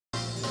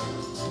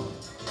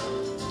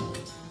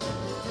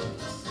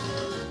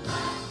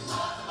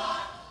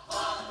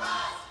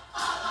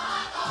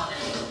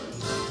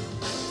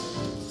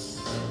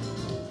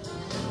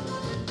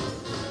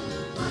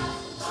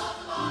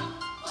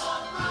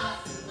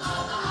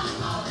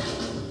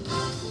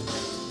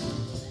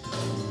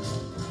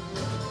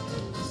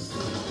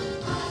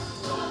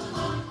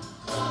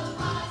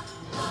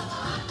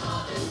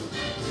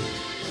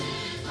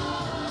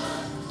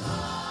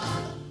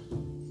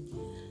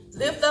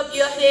up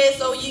your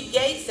heads, O ye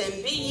gates,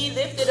 and be ye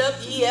lifted up,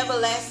 ye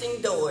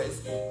everlasting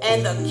doors,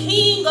 and the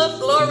King of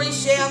glory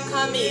shall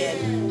come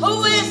in.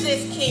 Who is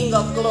this King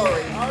of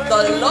glory?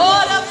 The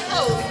Lord of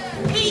hosts.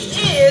 He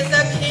is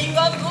the King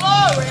of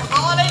glory.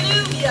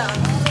 Hallelujah.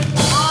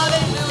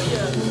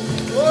 Hallelujah.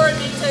 Glory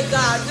be to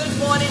God. Good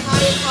morning,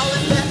 Higher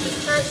Calling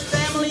Baptist Church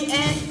family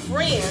and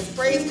friends.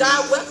 Praise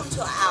God. Welcome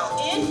to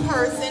our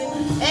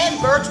in-person and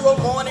virtual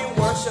morning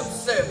worship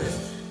service.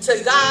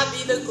 To God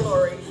be the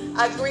glory.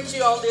 I greet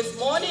you on this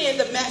morning in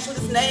the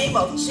matchless name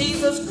of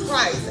Jesus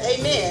Christ.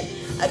 Amen.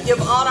 I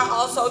give honor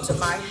also to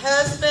my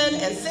husband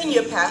and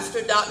senior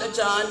pastor, Dr.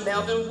 John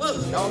Melvin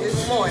Wooten, on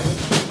this morning.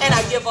 And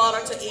I give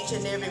honor to each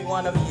and every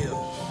one of you.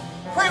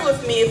 Pray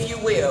with me if you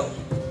will.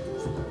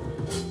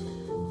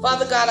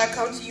 Father God, I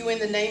come to you in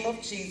the name of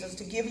Jesus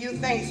to give you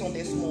thanks on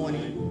this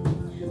morning.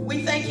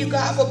 We thank you,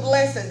 God, for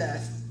blessing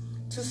us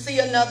to see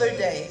another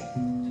day.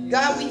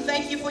 God, we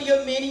thank you for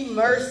your many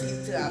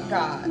mercies,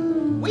 God.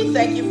 We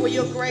thank you for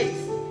your grace.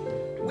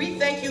 We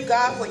thank you,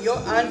 God, for your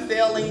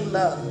unfailing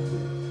love.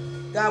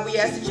 God, we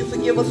ask that you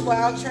forgive us for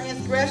our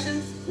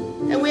transgressions,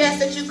 and we ask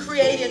that you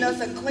create in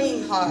us a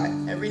clean heart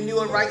and renew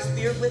a right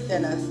spirit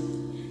within us.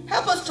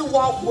 Help us to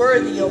walk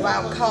worthy of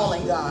our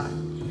calling, God.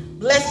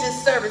 Bless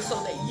this service so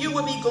that you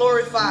will be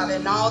glorified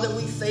in all that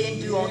we say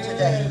and do on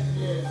today.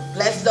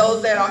 Bless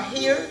those that are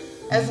here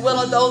as well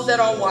as those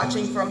that are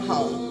watching from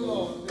home.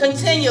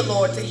 Continue,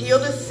 Lord, to heal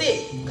the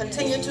sick.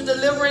 Continue to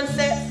deliver and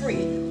set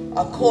free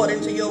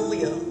according to your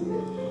will.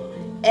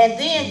 And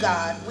then,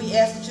 God, we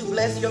ask that you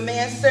bless your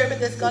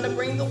manservant that's going to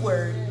bring the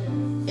word.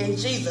 In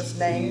Jesus'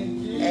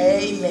 name,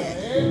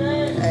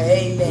 amen.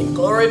 Amen.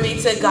 Glory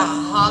be to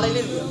God.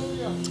 Hallelujah.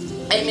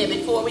 Amen.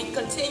 Before we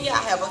continue,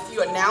 I have a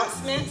few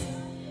announcements.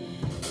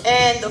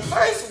 And the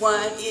first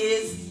one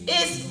is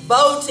it's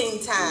voting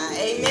time.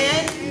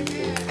 Amen.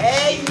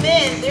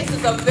 Amen. This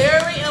is a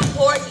very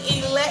important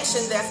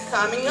election that's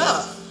coming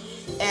up.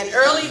 And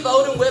early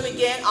voting will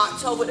begin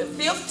October the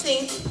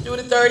 15th through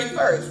the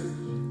 31st.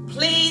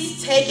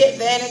 Please take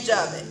advantage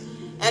of it.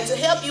 And to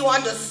help you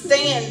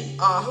understand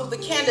who the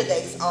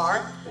candidates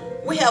are,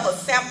 we have a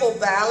sample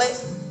ballot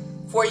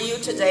for you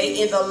today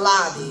in the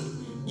lobby.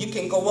 You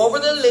can go over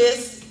the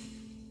list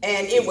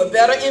and it will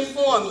better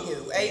inform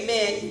you.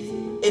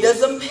 Amen. It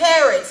is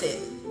imperative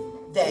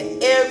that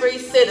every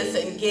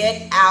citizen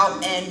get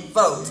out and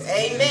vote.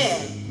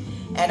 Amen.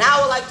 And I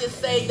would like to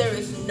say there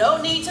is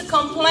no need to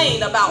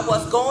complain about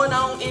what's going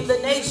on in the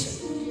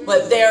nation,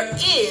 but there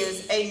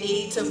is a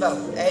need to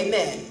vote.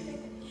 Amen.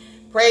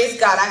 Praise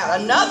God. I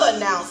have another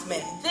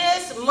announcement.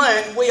 This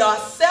month we are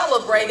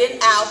celebrating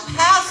our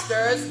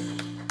pastor's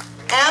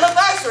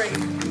anniversary.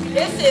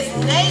 This is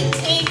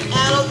 19th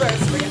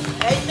anniversary.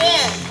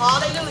 Amen.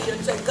 Hallelujah.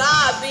 To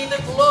God be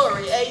the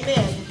glory.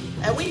 Amen.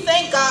 And we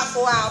thank God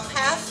for our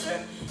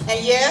pastor.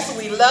 And yes,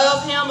 we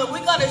love him. And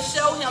we're going to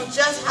show him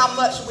just how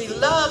much we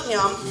love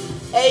him.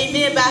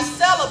 Amen. By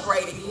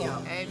celebrating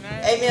him.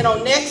 Amen. Amen.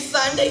 On next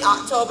Sunday,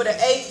 October the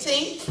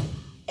 18th.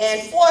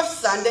 And fourth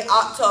Sunday,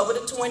 October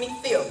the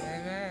 25th.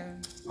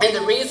 Amen. And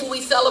the reason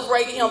we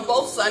celebrate him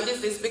both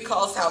Sundays is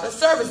because how the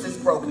service is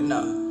broken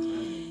up.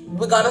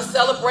 We're going to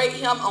celebrate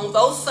him on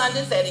those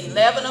Sundays at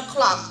 11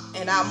 o'clock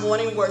in our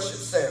morning worship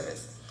service.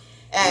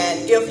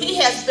 And if he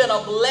has been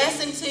a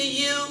blessing to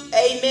you,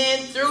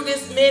 amen, through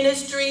this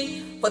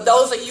ministry, for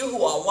those of you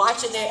who are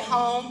watching at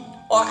home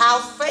or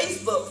our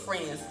Facebook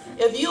friends,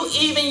 if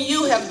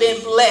you have been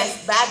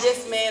blessed by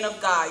this man of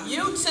God,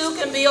 you too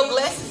can be a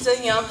blessing to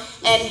him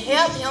and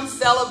help him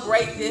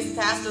celebrate this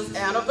pastor's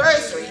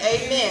anniversary.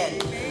 Amen.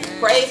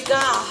 Praise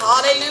God.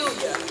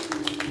 Hallelujah.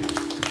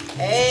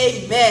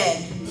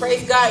 Amen.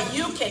 Praise God.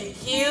 You can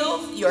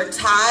give your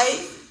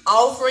tithe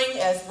offering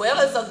as well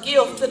as a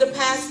gift to the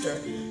pastor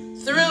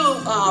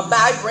through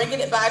by bringing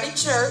it by the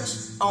church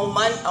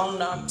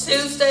on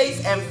Tuesdays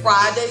and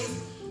Fridays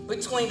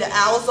between the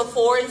hours of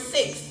 4 and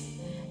 6.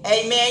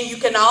 Amen. You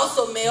can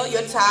also mail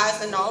your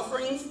tithes and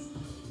offerings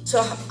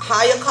to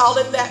Higher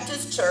Calling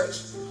Baptist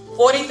Church,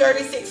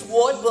 4036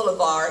 Ward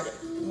Boulevard,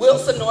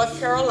 Wilson, North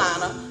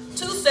Carolina,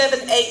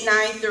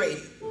 27893.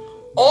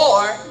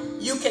 Or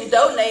you can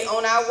donate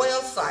on our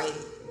website,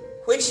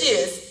 which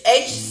is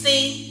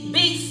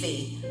HCBCWILSONNC.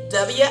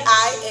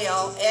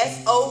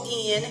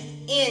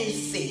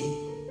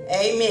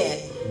 Amen.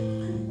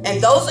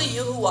 And those of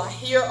you who are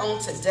here on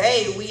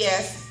today, we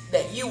ask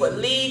that you will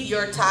leave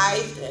your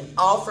tithe and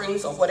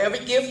offerings or whatever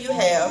gift you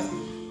have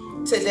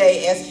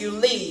today as you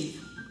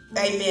leave.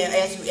 Amen.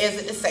 As you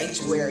exit the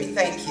sanctuary.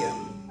 Thank you.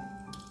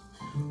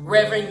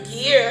 Reverend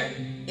Gear,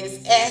 who is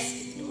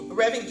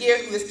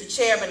the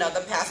chairman of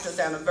the Pastor's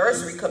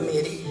Anniversary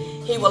Committee,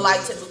 he would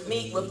like to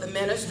meet with the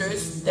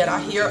ministers that are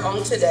here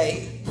on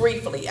today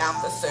briefly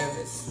after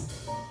service.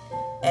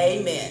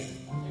 Amen.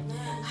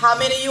 How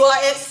many of you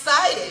are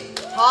excited?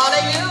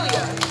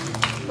 Hallelujah.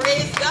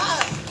 Praise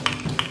God.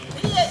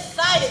 Be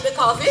excited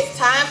because it's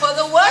time for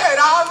the word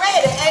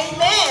already.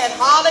 Amen.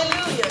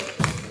 Hallelujah.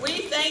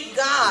 We thank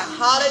God.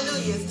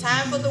 Hallelujah. It's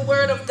time for the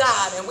word of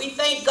God. And we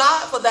thank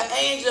God for the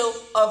angel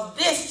of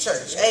this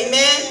church.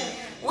 Amen.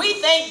 We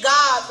thank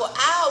God for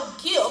our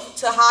gift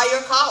to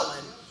higher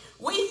calling.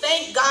 We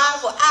thank God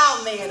for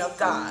our man of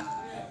God.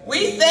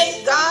 We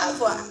thank God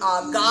for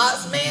our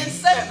God's man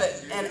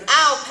servant and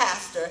our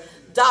pastor,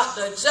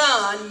 Dr.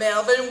 John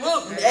Melvin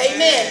Wooten.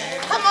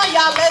 Amen. Come on,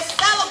 y'all. Let's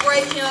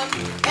celebrate him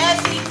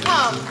as he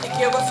comes to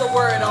give us a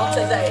word on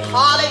today.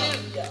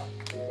 Hallelujah.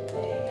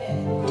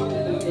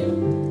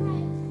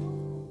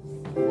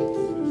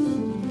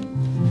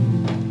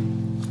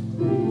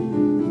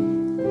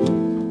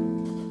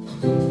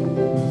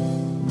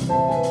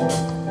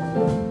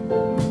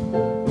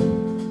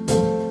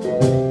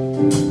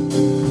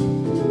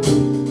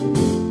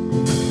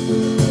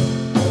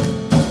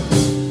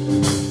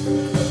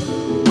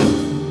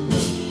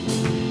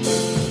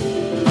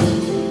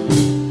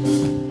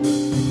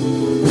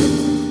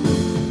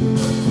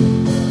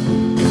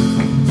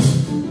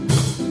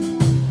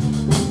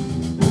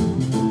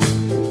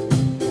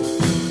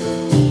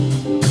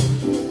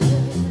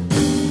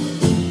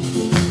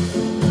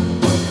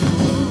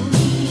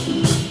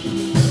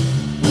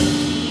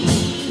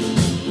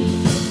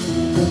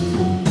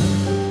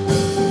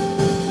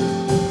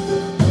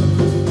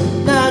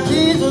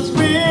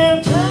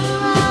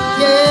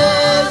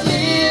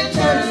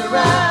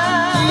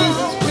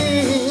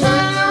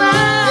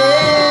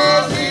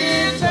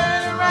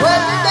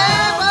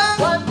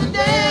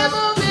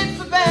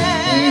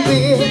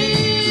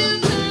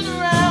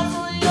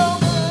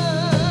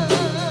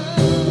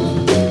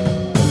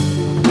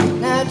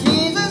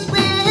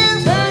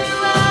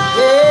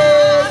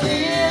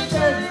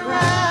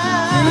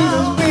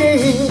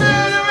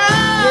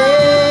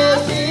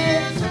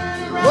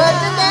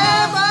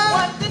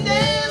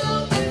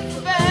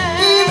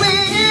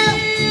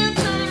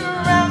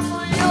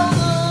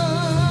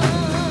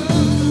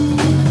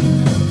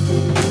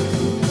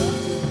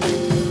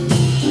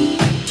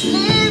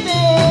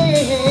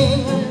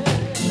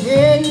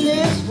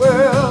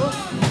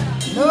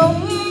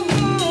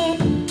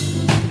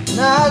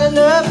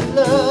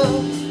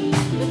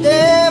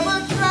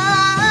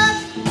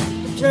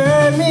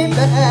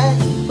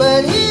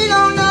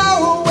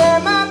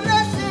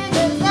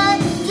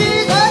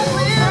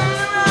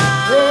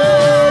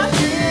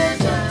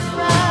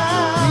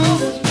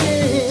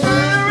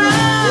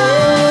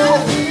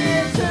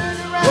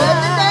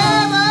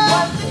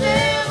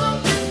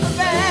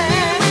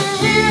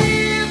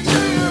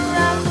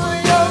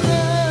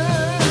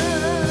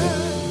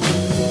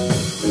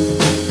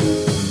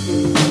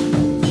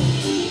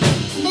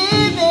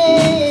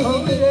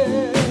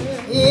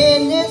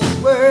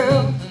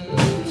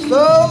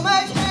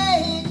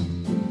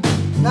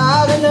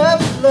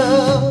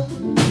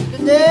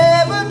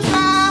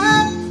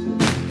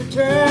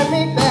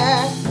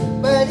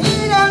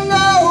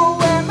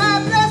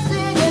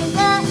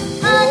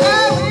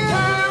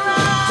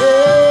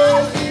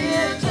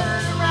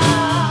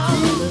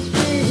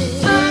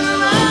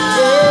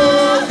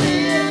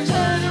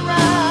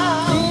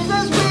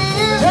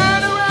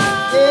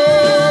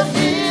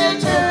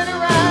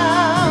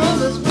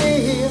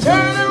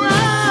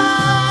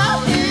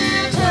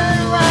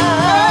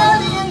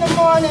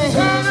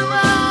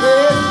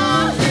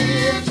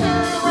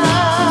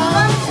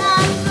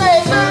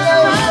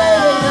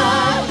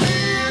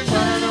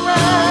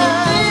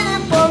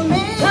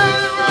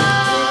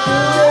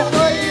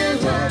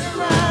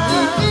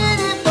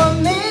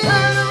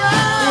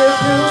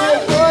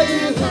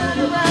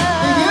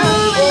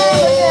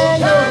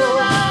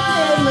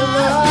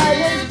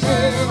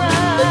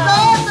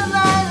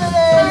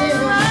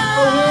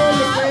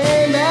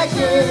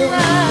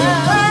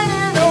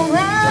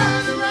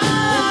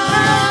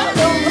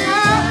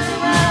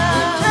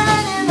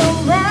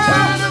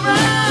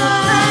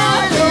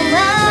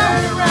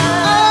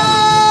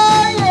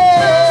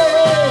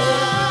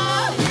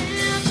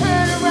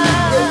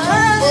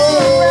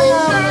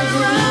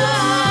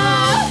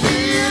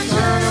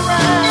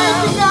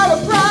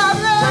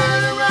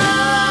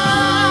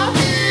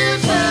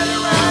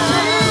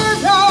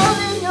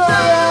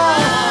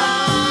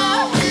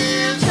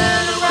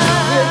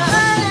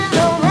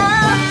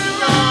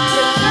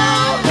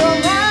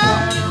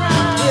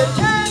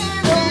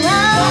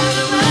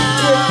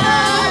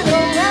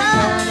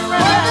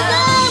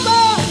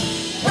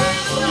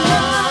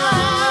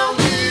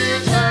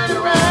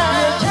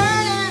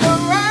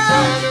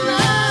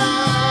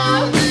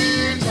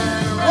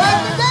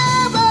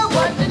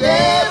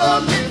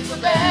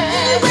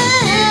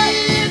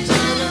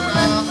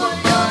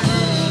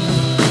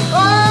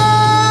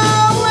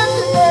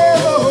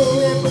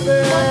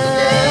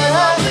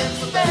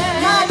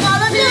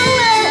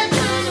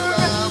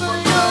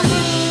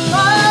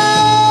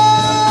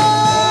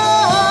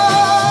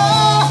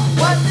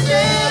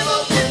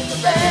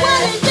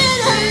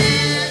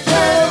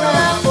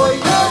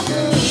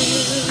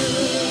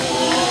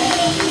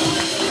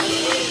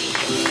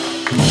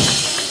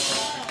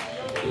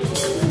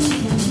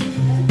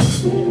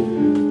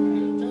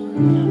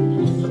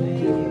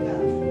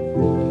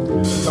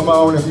 Come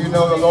on, if you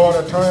know the Lord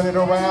will turn it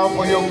around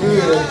for your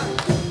good,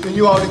 then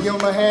you ought to give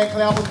him a hand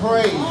clap of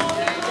praise.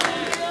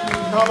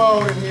 Come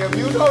on in here. If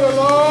you know the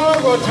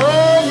Lord will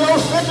turn your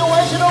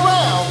situation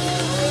around,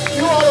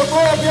 you ought to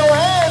throw up your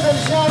hands and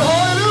shout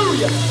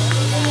hallelujah.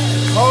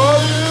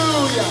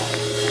 Hallelujah.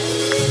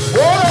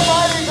 What a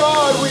mighty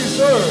God we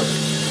serve.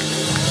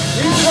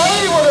 He's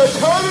able to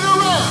turn it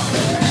around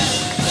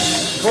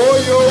for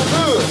your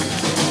good.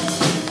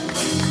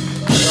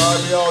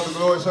 God be all the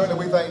glory.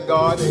 Certainly we thank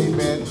God.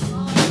 Amen.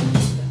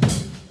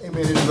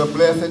 Amen. It is a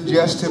blessing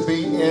just to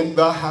be in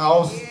the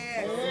house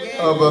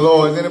of the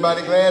Lord. Is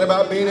anybody glad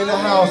about being in the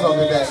house on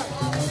today?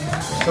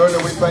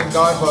 Certainly we thank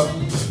God for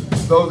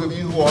those of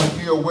you who are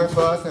here with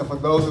us and for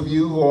those of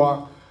you who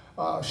are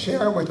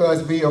sharing with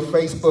us via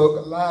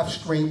Facebook live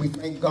stream. We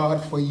thank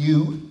God for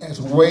you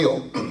as well.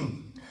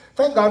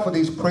 Thank God for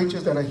these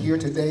preachers that are here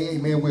today.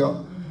 Amen. We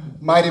are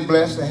mighty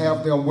blessed to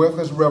have them with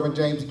us. Reverend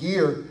James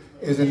Gear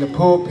is in the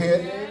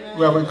pulpit.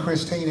 Reverend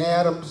Christine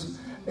Adams.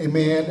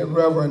 Amen.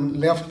 Reverend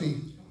Lefty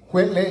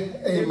Whitley.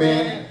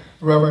 Amen.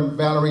 Reverend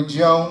Valerie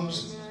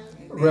Jones.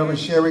 Reverend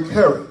Sherry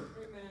Curry.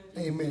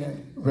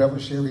 Amen.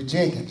 Reverend Sherry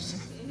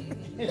Jenkins.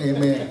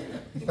 Amen.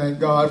 Thank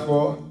God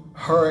for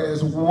her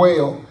as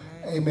well.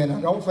 Amen. I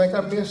don't think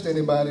I missed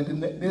anybody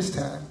this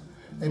time.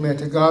 Amen.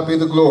 To God be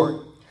the glory.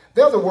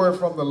 There's a word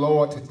from the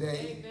Lord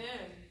today.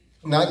 Amen.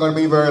 Not going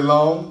to be very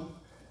long.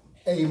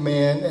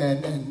 Amen.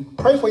 And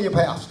pray for your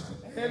pastor.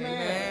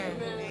 Amen.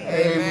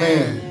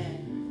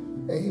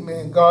 Amen.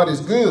 Amen. God is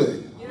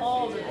good.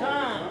 All the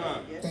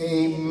time.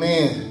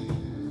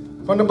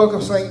 Amen. From the book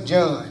of St.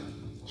 John,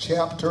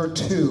 chapter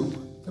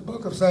 2. The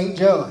book of St.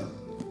 John,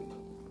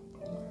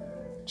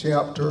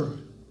 chapter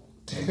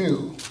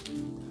 2.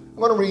 I'm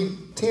going to read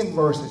 10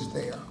 verses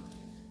there.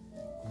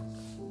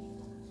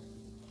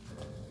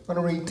 I'm going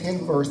to read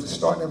 10 verses,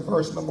 starting at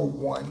verse number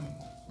 1.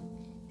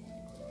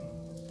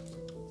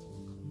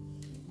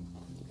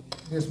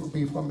 This will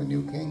be from the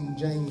New King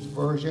James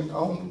Version.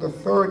 On the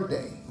third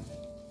day,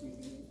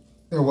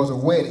 there was a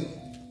wedding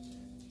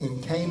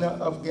in Cana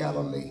of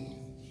Galilee.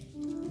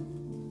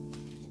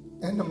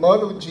 And the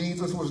mother of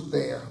Jesus was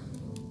there.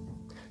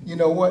 You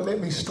know what?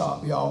 Let me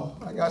stop, y'all.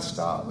 I got to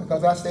stop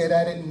because I said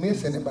I didn't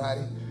miss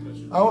anybody.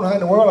 I don't know how in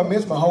the world I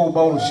missed my whole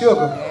bowl of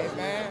sugar.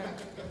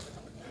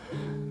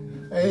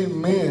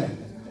 Amen.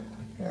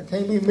 I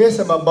can't be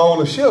missing my bowl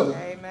of sugar.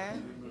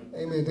 Amen.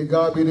 Amen. To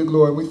God be the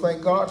glory. We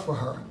thank God for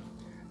her.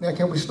 Now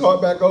can we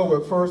start back over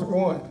at verse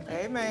 1?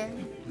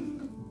 Amen.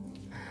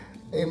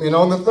 Amen.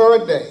 On the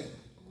third day,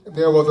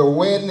 there was a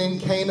wedding in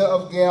Cana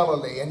of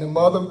Galilee, and the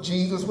mother of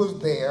Jesus was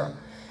there,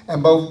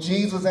 and both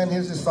Jesus and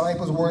his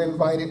disciples were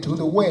invited to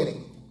the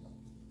wedding.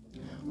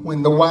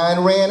 When the wine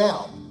ran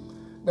out,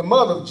 the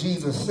mother of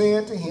Jesus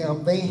said to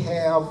him, "They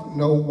have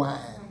no wine."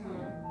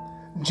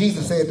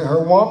 Jesus said to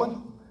her,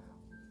 "Woman,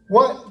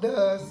 what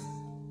does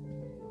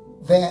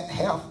that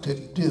have to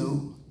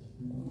do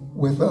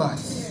with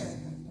us?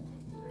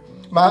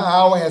 My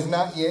hour has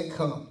not yet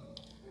come."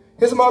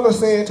 His mother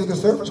said to the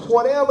servants,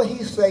 "Whatever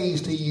he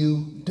says to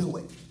you, do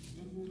it."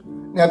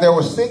 Now there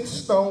were 6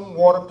 stone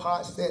water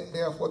pots set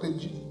there for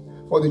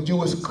the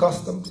Jewish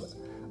customs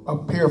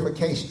of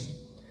purification,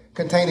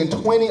 containing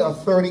 20 or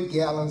 30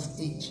 gallons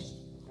each.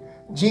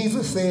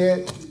 Jesus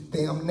said to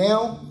them,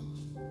 "Now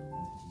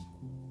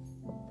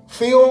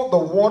fill the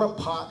water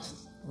pots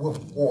with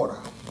water."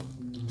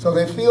 So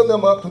they filled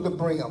them up to the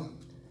brim.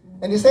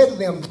 And he said to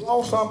them,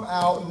 "Draw some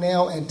out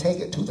now and take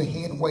it to the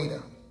head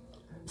waiter."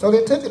 So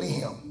they took it to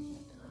him.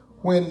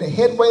 When the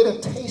head waiter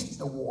tasted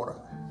the water,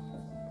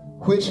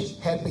 which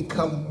had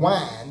become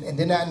wine, and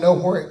did not know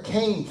where it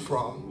came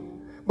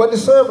from, but the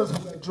servants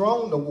who had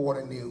drawn the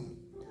water knew,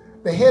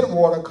 the head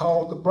waiter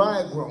called the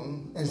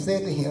bridegroom and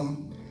said to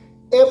him,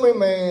 "Every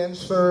man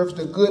serves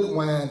the good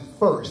wine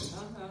first,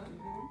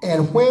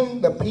 and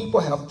when the people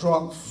have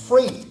drunk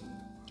freely,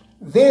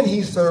 then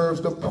he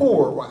serves the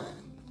poor wine.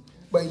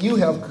 But you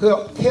have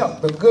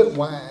kept the good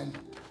wine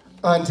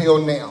until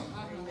now."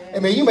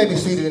 Amen. You may be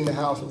seated in the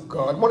house of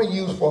God. I want to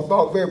use for a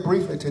thought very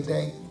briefly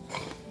today.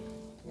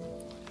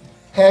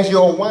 Has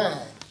your wine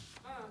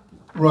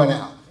run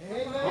out?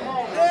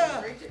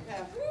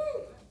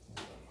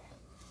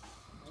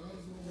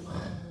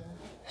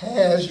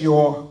 Has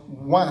your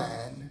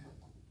wine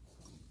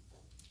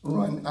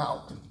run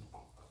out?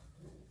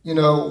 You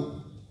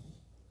know,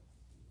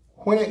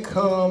 when it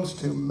comes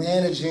to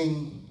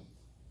managing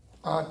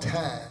our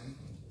time,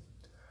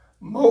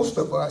 most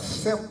of us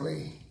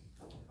simply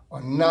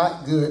are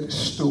not good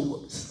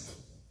stewards.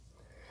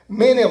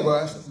 Many of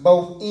us,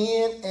 both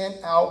in and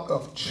out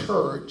of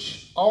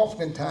church,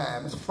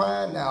 oftentimes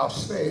find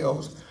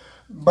ourselves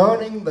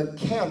burning the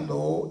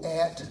candle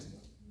at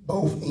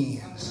both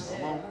ends.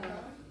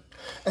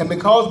 And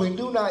because we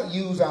do not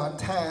use our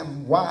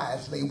time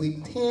wisely, we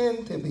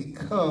tend to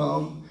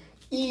become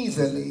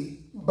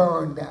easily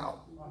burned out.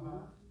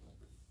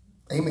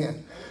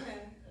 Amen.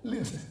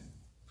 Listen.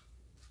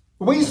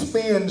 We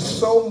spend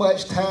so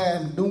much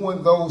time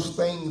doing those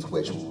things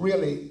which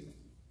really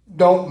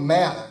don't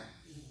matter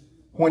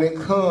when it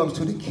comes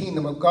to the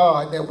kingdom of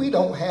God that we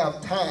don't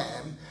have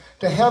time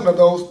to handle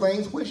those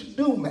things which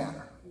do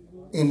matter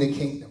in the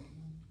kingdom.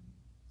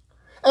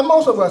 And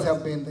most of us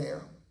have been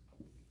there.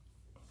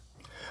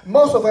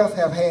 Most of us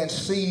have had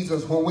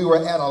seasons when we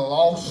were at a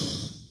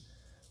loss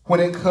when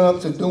it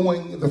comes to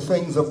doing the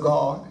things of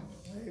God.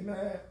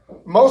 Amen.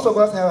 Most of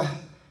us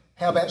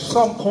have at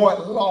some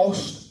point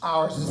lost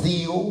our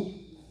zeal.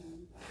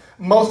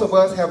 Most of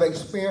us have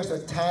experienced a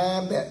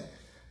time that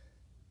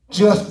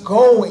just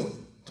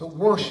going to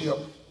worship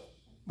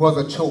was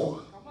a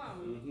chore.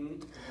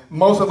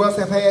 Most of us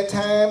have had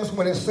times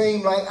when it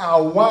seemed like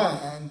our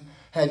wine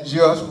had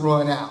just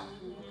run out.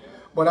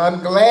 But I'm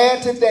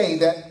glad today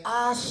that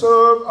I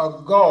serve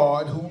a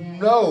God who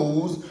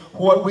knows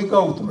what we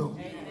go through.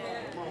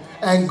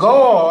 And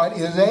God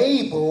is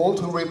able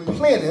to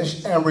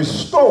replenish and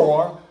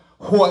restore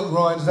what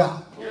runs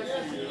out.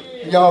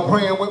 Y'all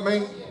praying with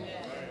me?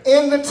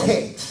 In the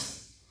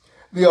text,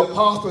 the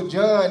Apostle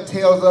John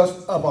tells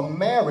us of a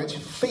marriage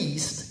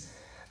feast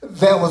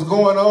that was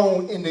going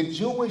on in the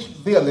Jewish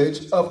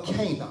village of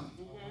Cana.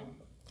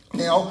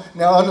 Now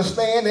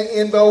understand that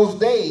in those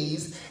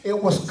days, it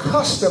was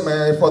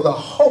customary for the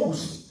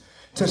host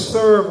to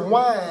serve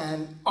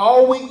wine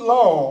all week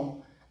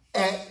long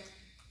at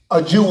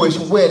a Jewish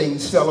wedding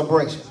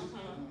celebration.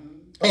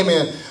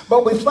 Amen.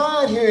 But we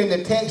find here in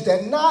the text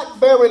that not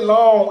very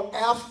long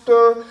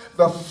after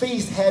the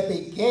feast had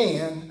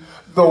began,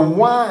 the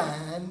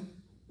wine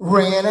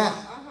ran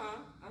out.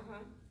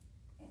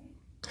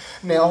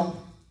 Now,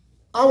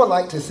 I would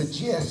like to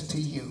suggest to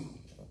you,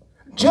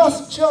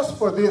 just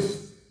for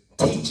this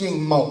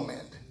teaching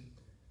moment,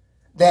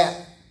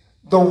 that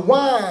the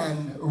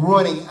wine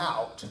running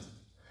out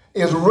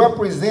is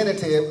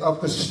representative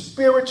of the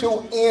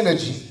spiritual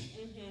energy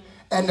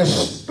and the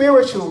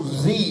spiritual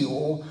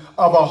zeal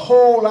of a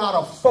whole lot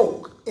of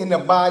folk in the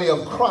body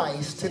of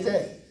Christ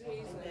today.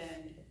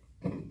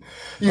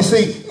 You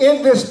see,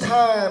 in this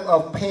time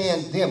of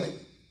pandemic,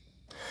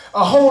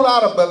 a whole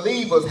lot of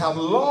believers have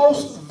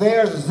lost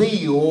their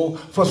zeal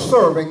for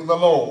serving the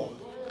Lord.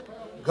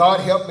 God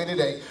help me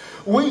today.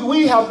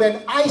 We have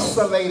been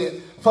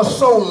isolated for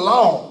so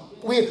long.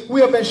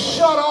 We have been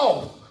shut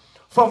off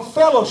from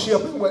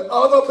fellowshipping with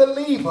other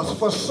believers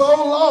for so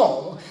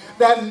long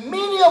that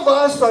many of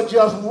us are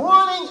just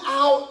running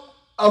out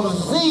of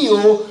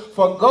zeal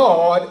for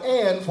God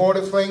and for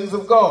the things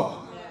of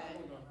God.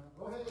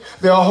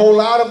 There are a whole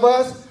lot of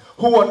us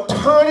who are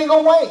turning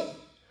away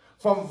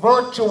from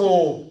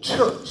virtual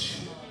church,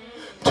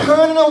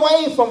 turning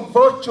away from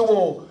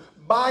virtual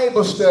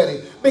Bible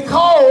study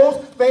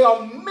because they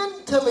are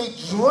mentally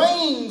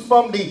drained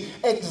from the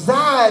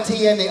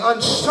anxiety and the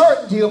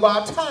uncertainty of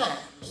our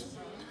times.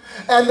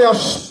 And their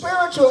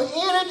spiritual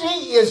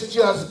energy is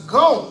just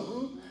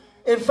gone.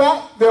 In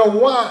fact, their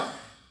wine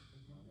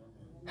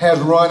has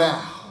run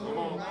out.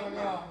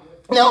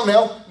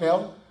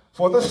 Now,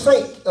 for the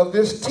sake of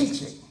this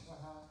teaching,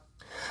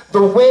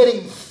 the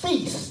wedding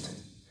feast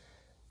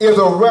is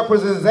a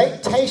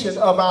representation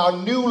of our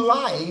new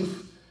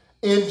life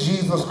in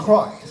Jesus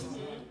Christ.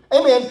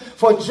 Amen.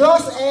 For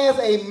just as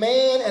a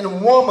man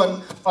and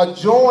woman are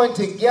joined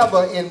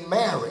together in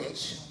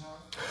marriage,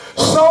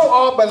 so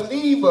are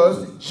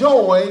believers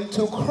joined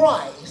to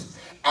Christ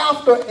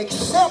after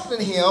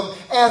accepting him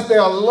as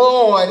their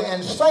Lord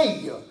and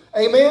Savior.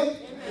 Amen.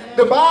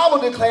 The Bible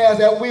declares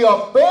that we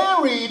are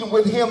buried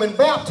with him in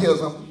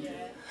baptism.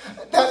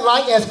 That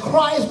like as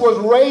Christ was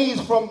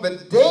raised from the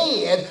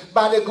dead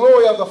by the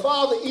glory of the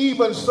Father,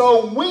 even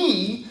so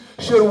we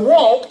should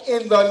walk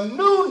in the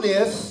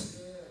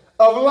newness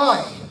of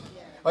life.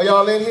 Are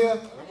y'all in here?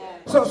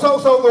 So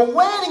the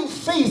wedding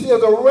feast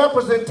is a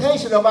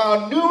representation of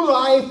our new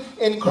life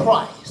in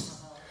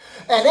Christ.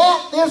 And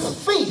at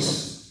this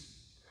feast,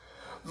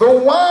 the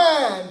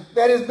wine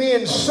that is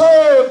being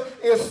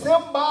served is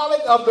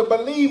symbolic of the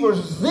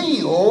believer's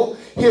zeal,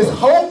 his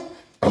hope,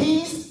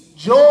 peace,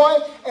 joy,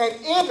 and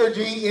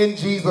energy in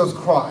Jesus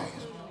Christ.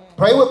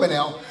 Pray with me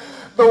now.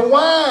 The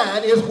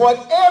wine is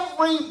what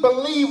every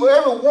believer,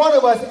 every one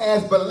of us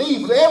as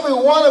believers, every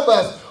one of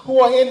us who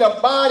are in the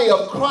body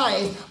of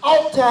Christ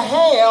ought to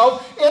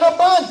have in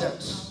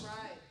abundance.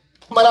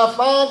 But I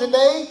find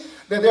today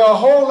that there are a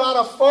whole lot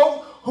of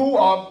folk who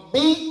are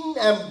beaten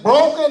and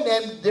broken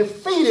and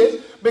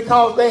defeated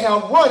because they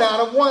have run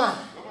out of wine.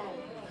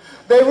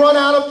 They run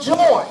out of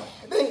joy.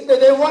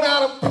 They run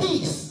out of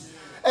peace.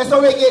 And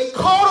so they get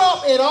caught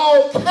up in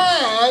all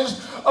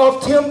kinds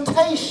of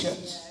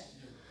temptations.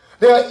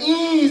 They're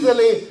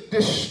easily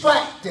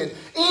distracted,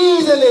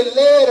 easily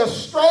led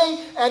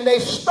astray, and they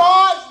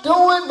start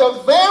doing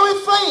the very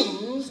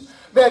things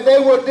that they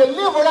were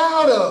delivered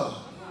out of.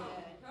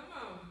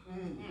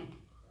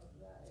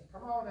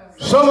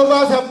 Some of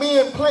us have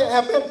been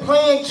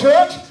playing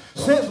church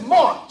since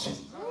March.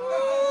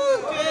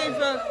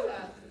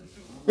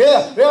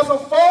 Yeah, there are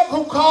some folk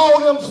who call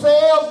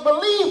themselves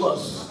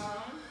believers.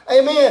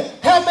 Amen.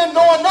 Have been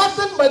doing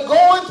nothing but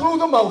going through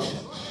the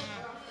motions.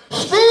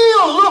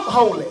 Still look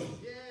holy.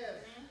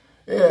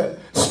 Yeah.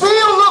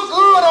 Still look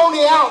good on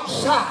the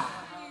outside.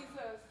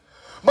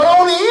 But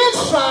on the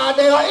inside,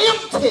 they are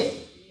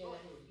empty.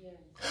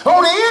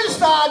 On the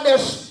inside, their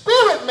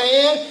spirit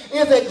man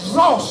is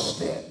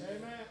exhausted.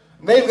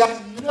 They've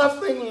got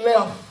nothing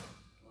left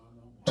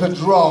to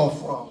draw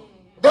from.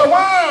 Their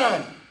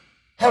wine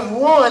has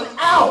run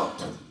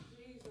out.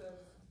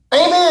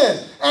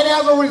 Amen. And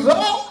as a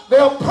result,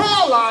 their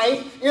prayer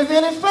life is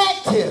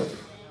ineffective.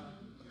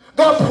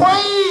 Their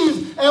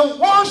praise and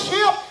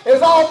worship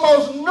is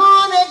almost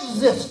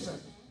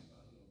non-existent.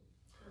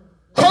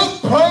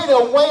 Can't pray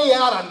their way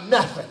out of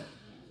nothing.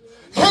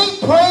 Can't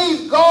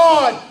praise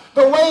God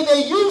the way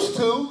they used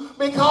to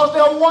because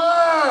their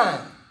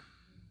wine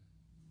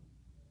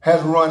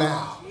has run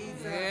out.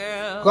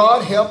 Yeah.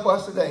 God help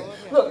us today.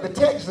 Look, the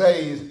text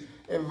says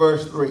in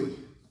verse 3.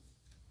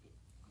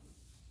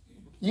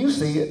 You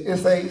see it. It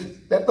says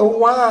that the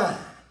wine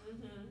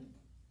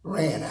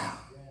ran out.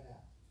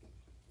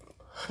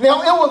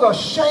 Now, it was a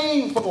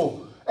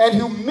shameful and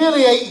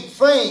humiliating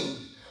thing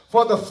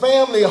for the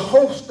family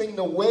hosting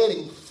the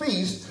wedding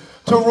feast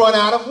to run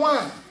out of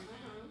wine.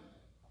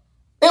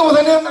 It was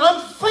an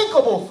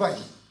unthinkable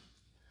thing.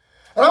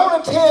 And I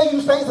want to tell you,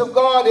 saints of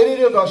God, that it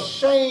is a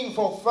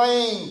shameful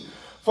thing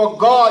for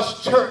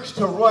God's church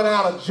to run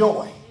out of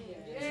joy.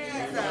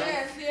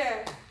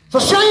 It's a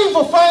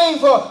shameful thing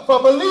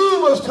for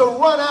believers to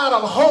run out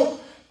of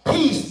hope,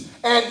 peace,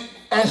 and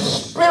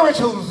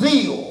spiritual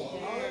zeal.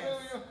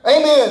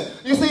 Amen.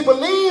 You see,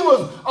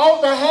 believers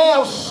ought to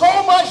have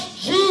so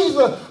much Jesus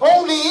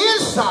on the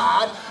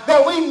inside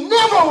that we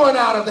never run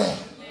out of that.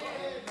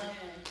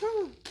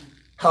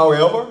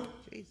 However,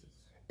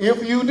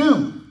 if you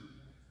do,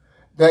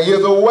 there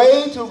is a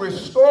way to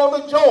restore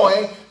the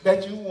joy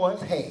that you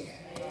once had.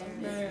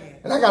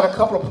 And I got a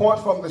couple of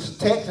points from this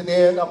text, and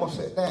then I'm going to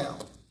sit down.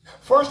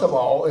 First of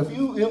all, if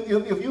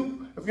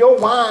your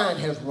wine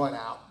has run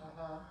out,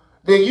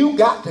 then you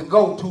got to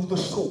go to the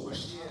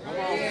source.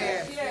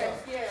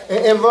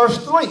 In verse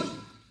 3,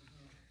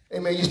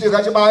 amen, you still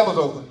got your Bibles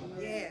open.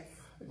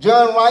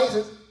 John writes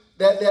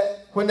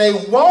that when they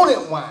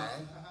wanted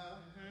wine,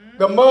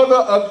 the mother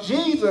of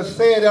Jesus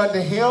said unto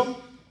him,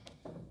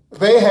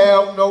 they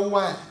have no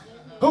wine.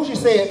 Who she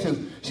said it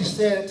to? She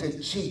said it to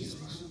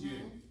Jesus.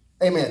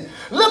 Amen.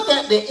 Look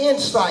at the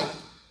insight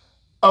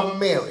of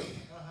Mary.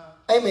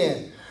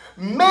 Amen.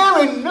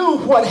 Mary knew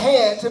what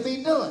had to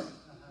be done.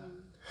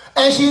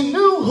 And she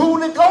knew who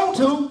to go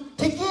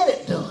to get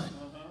it done.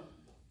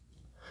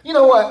 You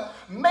know what?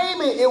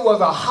 Maybe it was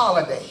a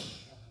holiday.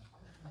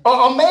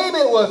 Or maybe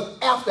it was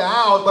after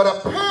hours, but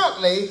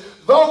apparently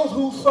those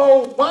who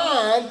sold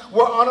wine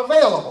were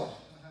unavailable.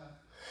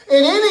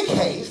 In any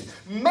case,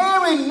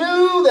 Mary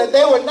knew that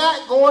they were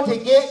not going to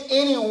get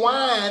any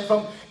wine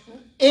from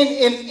in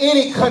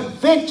any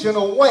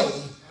conventional way.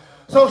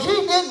 So she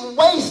didn't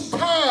waste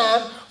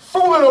time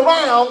fooling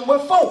around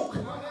with folk.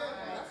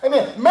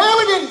 Amen.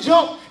 Mary didn't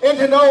jump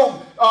into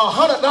no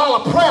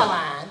 $100 prayer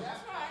line.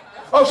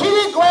 Oh, she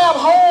didn't grab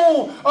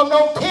hold of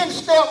no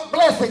 10-step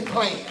blessing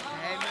plan.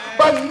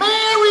 But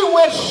Mary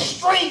went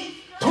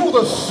straight to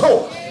the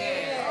source.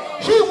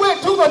 She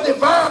went to the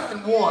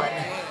divine one.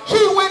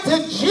 She went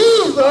to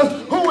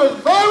Jesus, who is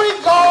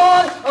very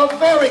God of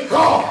very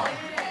God.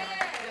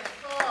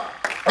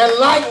 And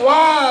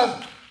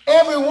likewise,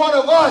 every one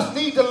of us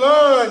needs to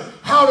learn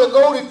how to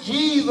go to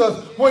Jesus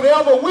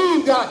whenever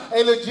we've got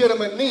a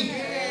legitimate need.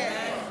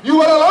 You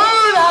want to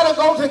learn how to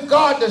go to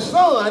God the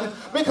Son,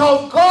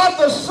 because God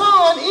the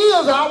Son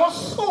is our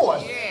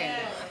source.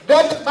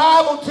 Does the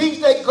Bible teach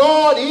that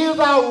God is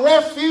our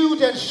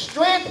refuge and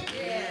strength,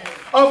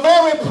 a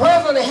very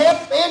present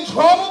help in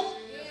trouble?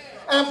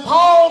 And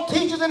Paul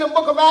teaches in the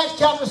book of Acts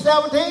chapter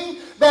 17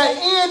 that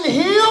in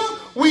him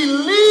we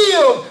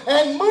live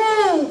and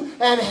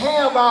move and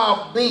have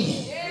our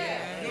being.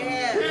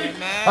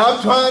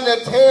 I'm trying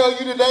to tell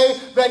you today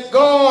that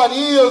God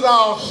is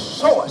our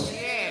source.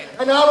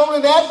 And not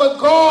only that, but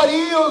God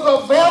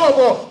is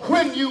available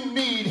when you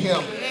need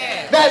him.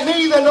 That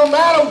means that no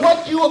matter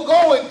what you are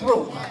going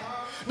through,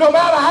 no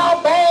matter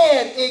how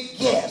bad it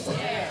gets,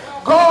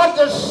 God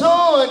the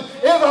Son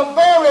is a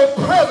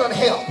very present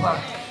help.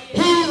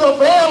 He's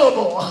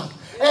available.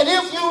 And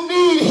if you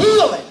need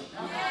healing,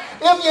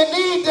 if you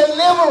need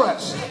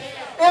deliverance,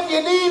 if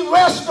you need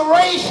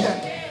restoration,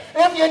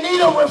 if you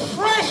need a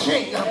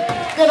refreshing,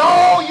 then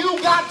all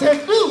you got to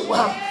do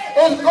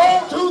is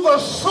go to the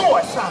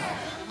source.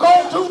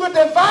 Go to the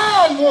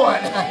divine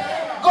one.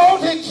 Go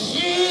to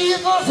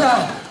Jesus,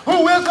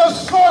 who is the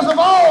source of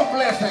all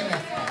blessing.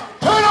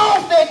 Turn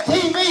off that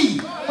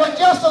TV for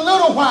just a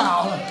little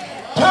while.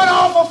 Turn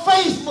off of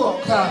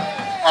Facebook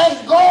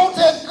and go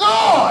to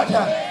God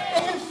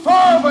in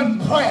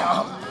fervent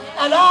prayer.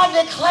 And I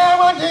declare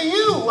unto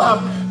you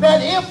that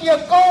if you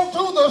go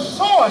to the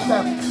source,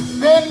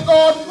 then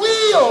God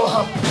will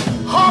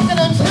hearken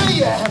unto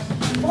you.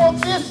 For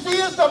this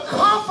is the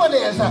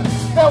confidence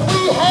that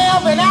we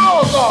have in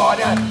our God,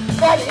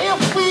 that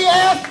if we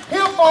ask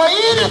him for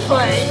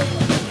anything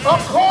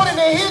according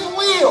to his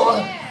will,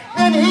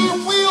 then he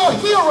will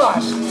hear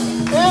us.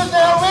 Is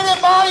there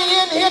anybody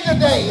in here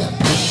today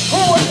who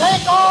will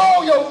take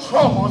all your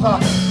troubles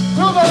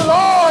to the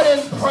Lord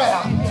in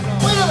prayer?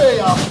 Wait a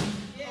minute.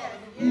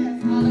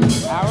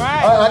 All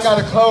right. I got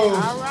to close.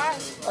 All right.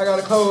 I got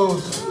to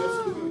close.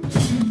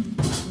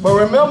 But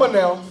remember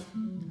now,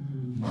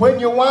 when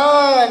your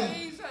wine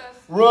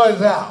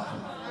runs out,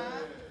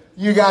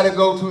 you got to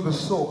go to the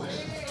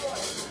source.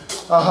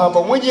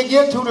 But when you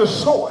get to the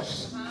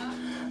source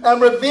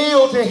and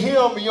reveal to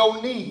him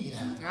your need,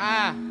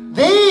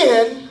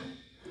 then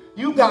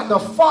you got to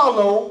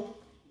follow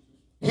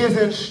his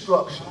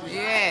instructions.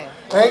 Yeah.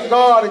 Thank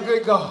God, a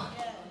good God.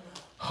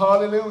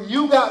 Hallelujah.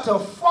 You got to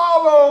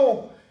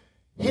follow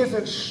his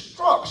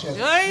instructions.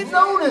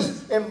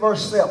 Notice in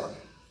verse 7.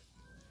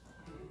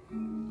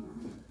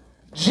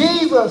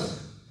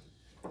 Jesus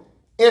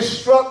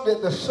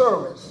instructed the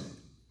servants.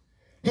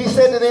 He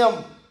said to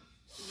them,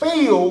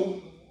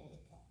 fill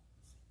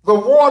the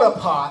water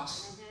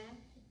pots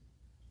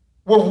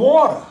with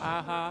water.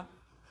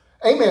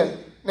 Amen.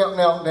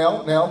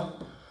 Now,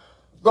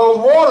 those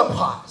water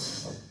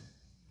pots,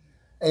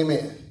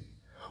 amen,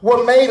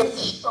 were made of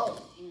stone.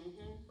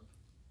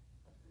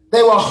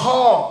 They were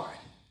hard,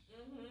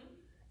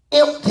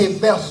 empty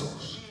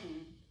vessels,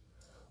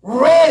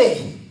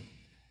 ready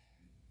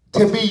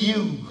to be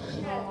used.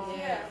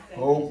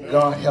 Oh,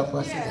 God, help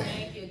us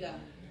today.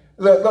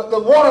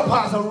 The water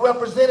pots are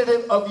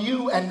representative of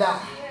you and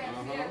I.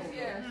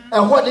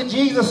 And what did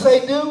Jesus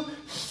say do?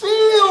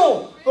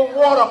 Fill the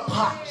water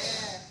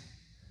pots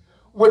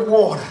with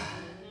water.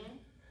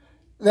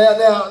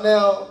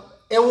 Now,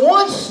 in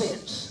one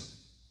sense,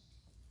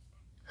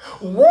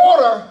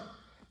 water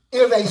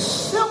is a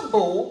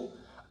symbol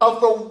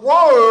of the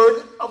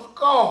Word of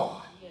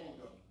God.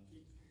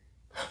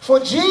 For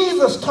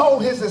Jesus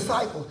told his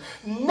disciples,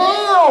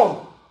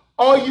 now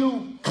are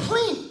you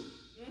clean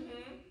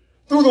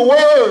through the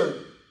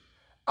word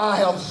I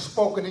have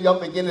spoken to you. I'm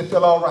beginning to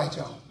feel all right,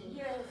 y'all.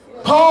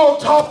 Paul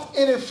talked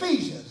in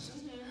Ephesians,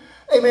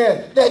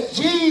 amen, that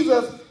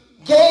Jesus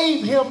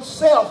gave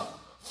himself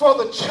for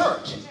the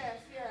church,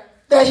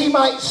 that he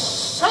might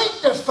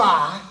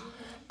sanctify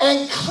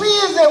and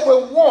cleanse it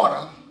with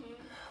water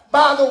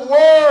by the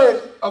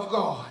word of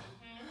God.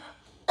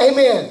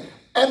 Amen.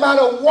 And by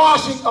the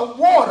washing of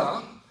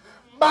water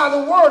by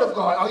the word of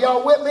God. Are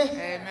y'all with me?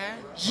 Amen.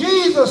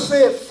 Jesus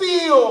said,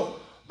 fill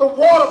the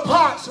water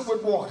pots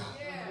with water.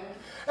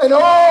 And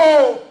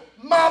oh,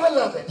 my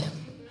beloved,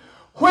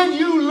 when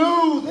you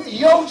lose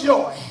your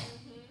joy,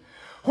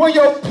 when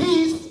your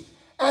peace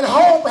and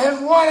hope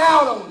has run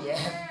out on you,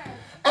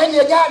 and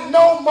you got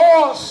no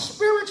more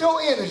spiritual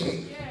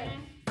energy,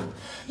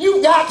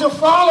 you got to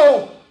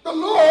follow the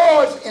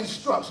Lord's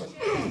instruction.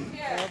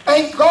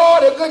 Ain't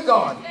God a good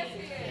God?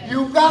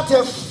 You've got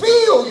to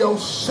fill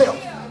yourself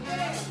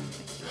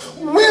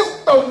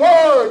with the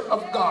word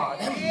of God.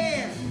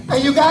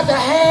 And you got to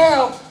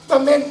have the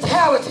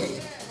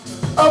mentality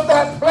of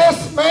that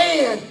blessed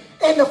man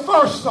in the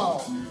first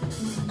song.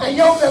 And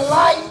your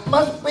delight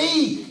must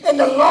be in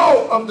the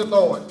law of the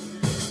Lord.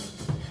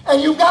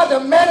 And you got to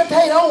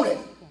meditate on it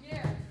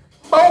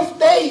both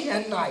day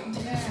and night.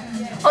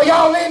 Are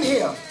y'all in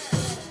here?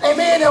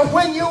 Amen. And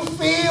when you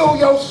fill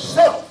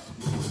yourself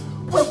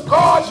with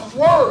God's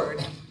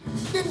word,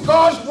 then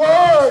God's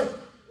word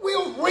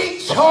will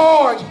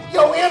recharge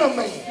your inner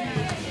man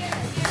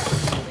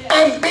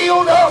and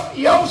build up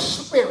your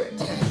spirit.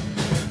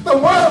 The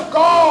word of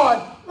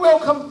God will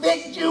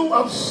convict you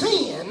of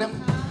sin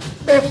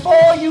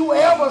before you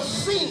ever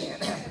sin,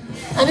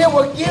 and it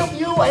will give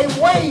you a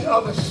way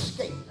of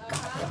escape.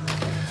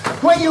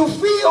 When you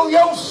fill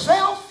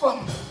yourself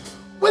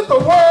with the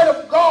word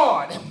of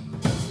God,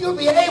 you'll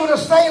be able to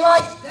say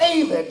like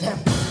David,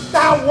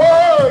 thy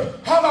word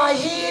have I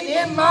hid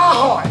in my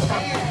heart,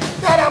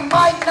 that I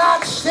might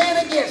not sin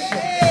against you.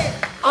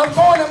 I'm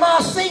going to my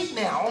seat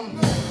now,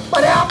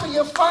 but after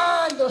you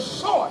find the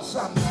source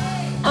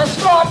and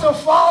start to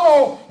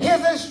follow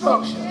his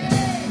instructions,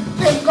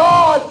 then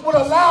God will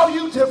allow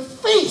you to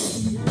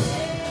feast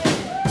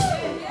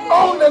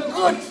on the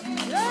good.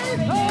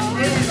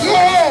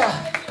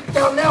 Yeah.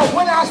 Now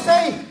when I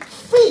say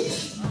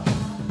feast,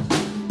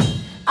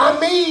 I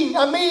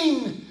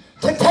mean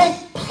to take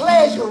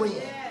pleasure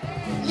in.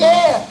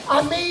 Yeah,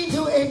 I mean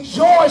to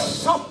enjoy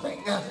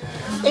something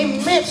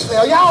immensely.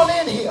 Are y'all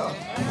in here?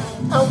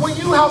 And when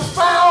you have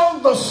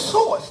found the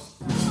source,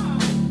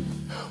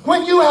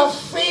 when you have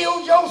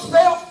filled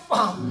yourself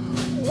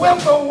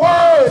with the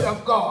word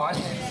of God,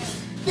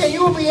 then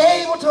you'll be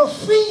able to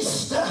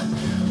feast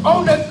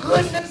on the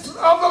goodness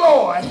of the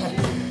Lord.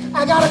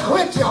 I gotta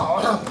quit,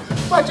 y'all,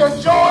 but your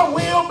joy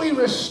will be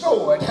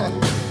restored.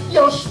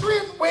 Your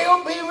strength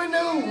will be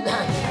renewed.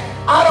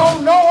 I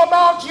don't know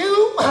about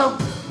you,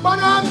 but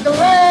I'm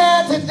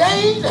glad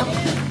today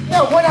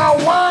that when our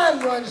wine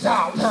runs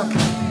out,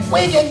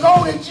 we can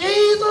go to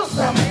Jesus,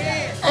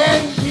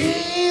 and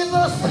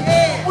Jesus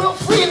will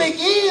freely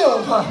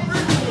give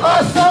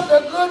us of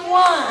the good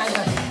wine.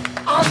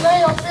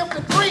 Isaiah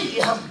 53,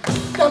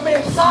 the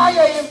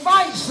Messiah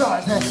invites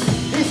us.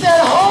 He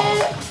said,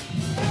 "Ho,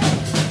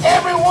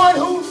 everyone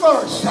who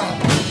thirsts,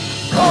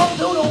 come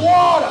to the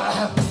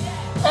water.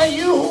 And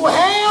you who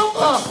have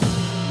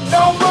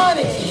no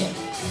money,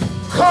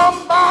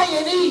 come buy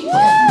and eat."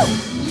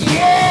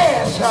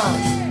 Yes,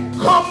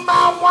 come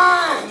buy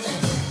wine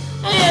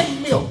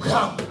and milk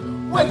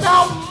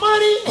without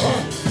money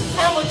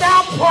and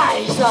without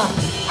price.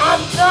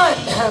 I'm done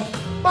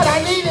But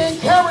I need to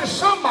encourage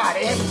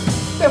somebody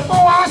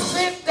before I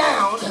sit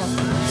down.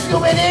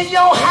 You've been in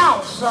your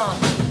house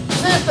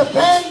since the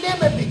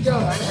pandemic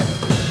begun.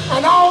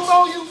 And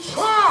although you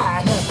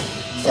tried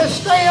to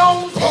stay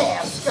on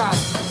task,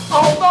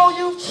 although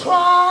you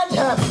tried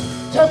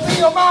to be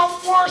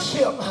about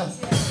worship,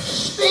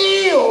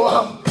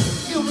 still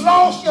you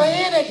lost your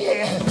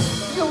energy,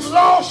 you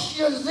lost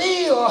your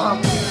zeal,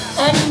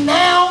 and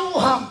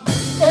now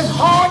it's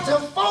hard to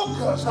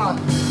focus,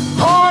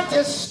 hard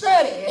to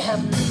study,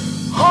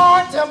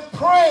 hard to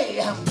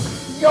pray.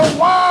 Your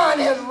wine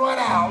has run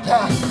out.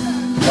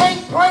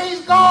 Can't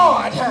praise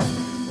God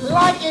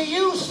like you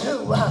used to.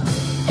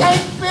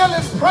 Can't feel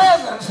His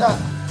presence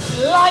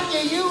like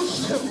you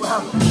used to.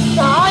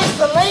 The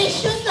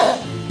isolation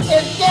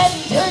is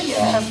getting to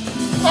you,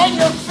 and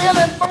you're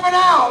feeling burnt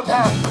out.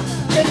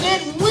 You're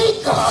getting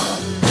weaker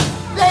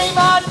day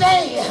by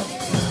day.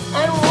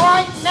 And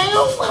right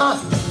now,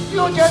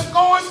 you're just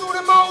going through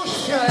the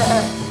motion.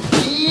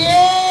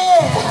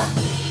 Yeah.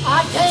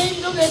 I came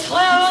to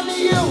declare unto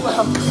you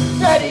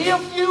that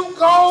if you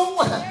go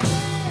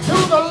to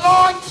the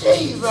Lord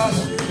Jesus,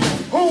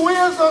 who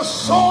is the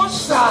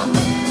source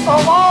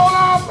of all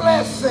our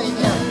blessing,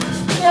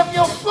 if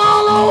you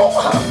follow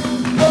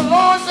the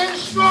Lord's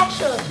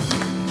instructions,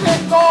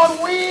 then God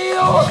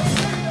will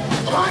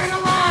turn it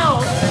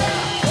around.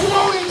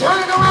 Won't He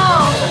turn it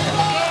around?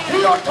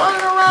 He'll turn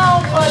it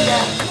around for you.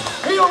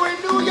 He'll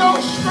renew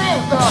your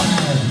strength.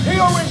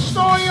 He'll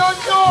restore your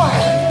joy.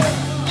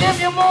 Give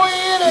you more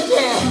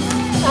energy,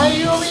 and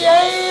you'll be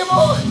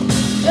able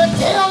to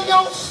tell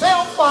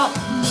yourself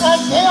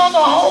and tell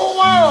the whole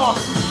world,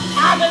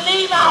 I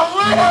believe I'll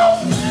run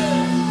on.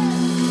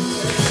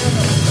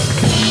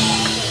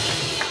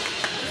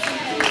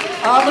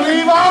 I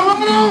believe I'll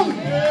run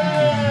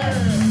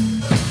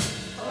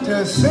on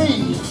to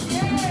see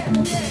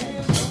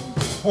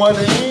what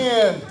the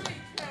end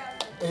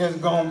is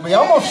going to be.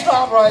 I'm going to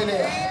stop right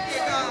there.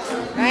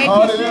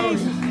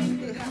 Hallelujah.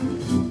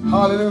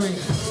 Hallelujah.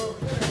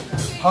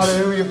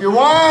 Hallelujah. If your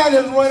wine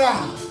has run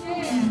out,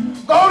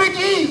 go to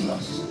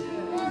Jesus,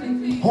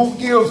 who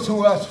gives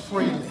to us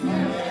freely.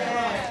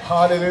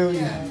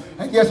 Hallelujah.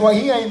 And guess what?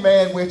 He ain't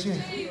mad with you.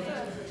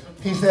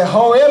 He said,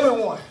 ho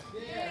everyone.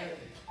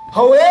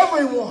 Ho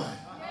everyone.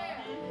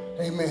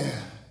 Amen.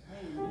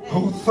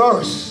 Who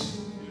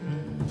thirsts,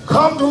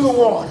 come to the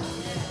water.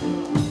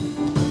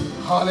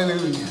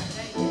 Hallelujah.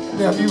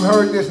 Now, if you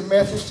heard this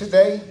message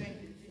today,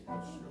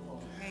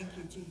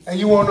 and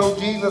you want to know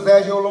Jesus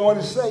as your Lord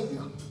and Savior,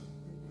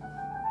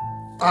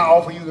 I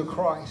offer you the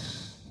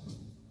Christ.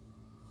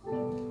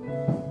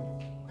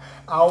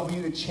 I offer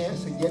you the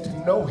chance to get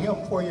to know Him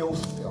for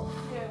yourself.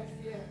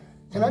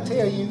 Can I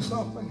tell you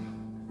something?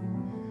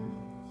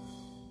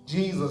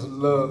 Jesus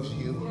loves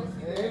you.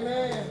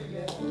 Amen.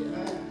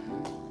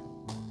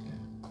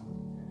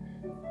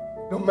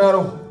 No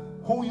matter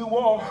who you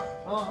are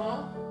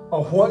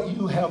or what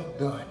you have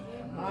done,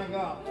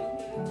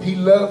 He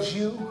loves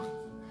you.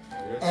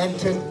 And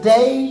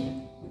today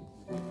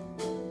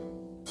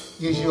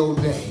is your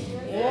day.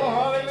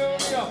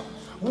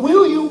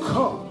 Will you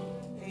come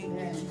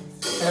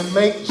and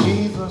make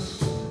Jesus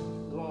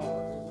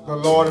the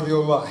Lord of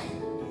your life?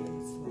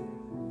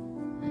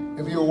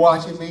 If you're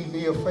watching me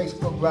via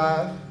Facebook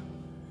Live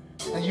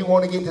and you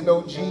want to get to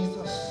know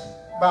Jesus,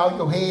 bow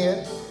your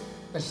head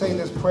and say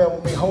this prayer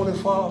with me. Holy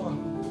Father,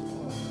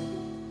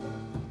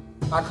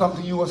 I come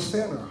to you a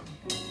sinner,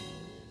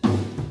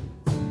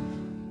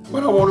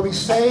 but I want to be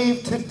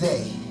saved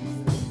today.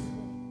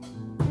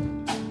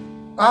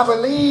 I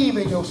believe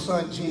in your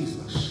Son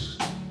Jesus.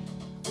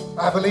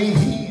 I believe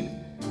He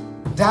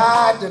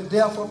died the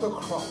death of the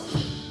cross,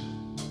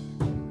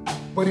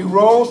 but He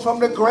rose from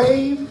the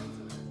grave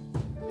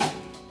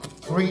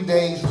 3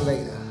 days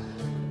later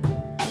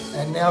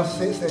and now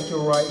sits at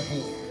your right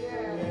hand.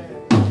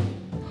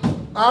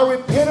 I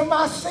repent of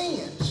my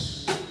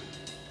sins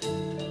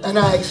and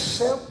I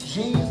accept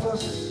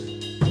Jesus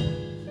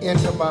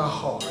into my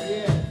heart.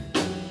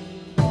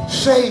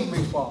 Save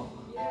me, Father.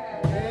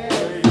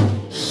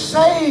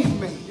 Save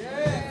me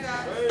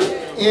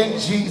in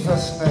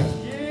Jesus' name.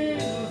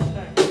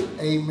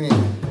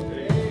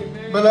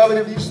 Amen. Beloved,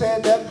 if you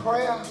said that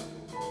prayer,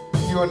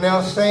 you are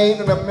now saved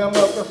and a member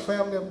of the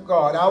family of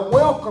God. I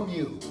welcome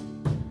you,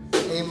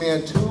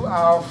 amen, to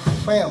our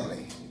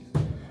family.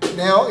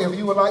 Now, if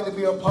you would like to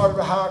be a part of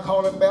the High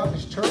Calling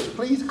Baptist Church,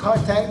 please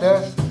contact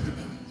us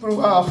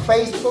through our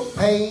Facebook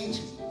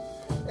page,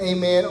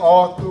 amen,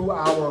 or through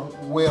our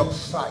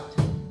website.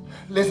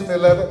 Listen,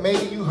 beloved,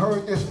 maybe you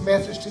heard this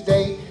message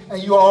today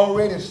and you're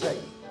already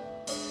saved,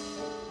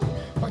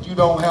 but you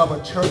don't have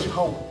a church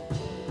home.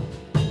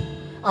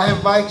 I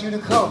invite you to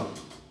come.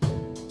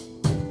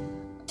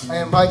 I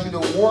invite you to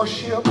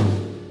worship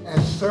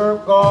and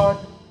serve God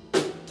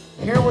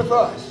here with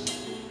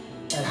us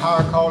at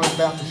High Calling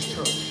Baptist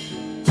Church.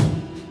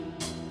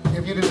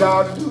 If you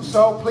desire to do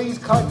so, please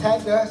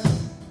contact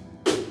us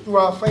through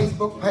our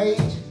Facebook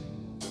page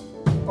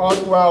or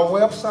through our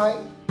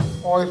website,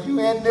 or if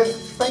you're in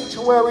this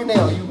sanctuary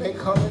now, you may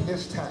come at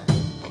this time.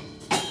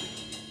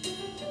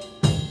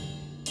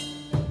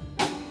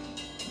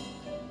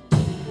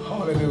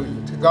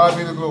 God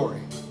be the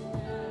glory.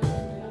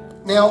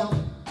 Now,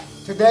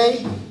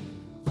 today,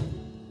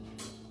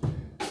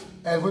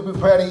 as we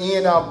prepare to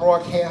end our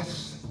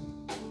broadcast,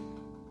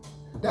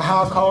 the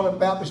Howard Calling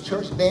Baptist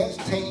Church dance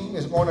team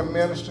is going to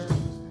minister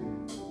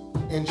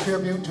in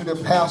tribute to the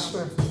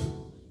Pastor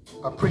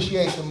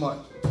Appreciation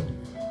Month.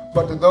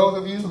 But to those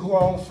of you who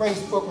are on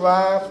Facebook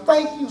Live,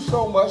 thank you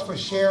so much for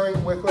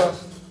sharing with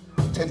us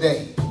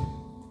today.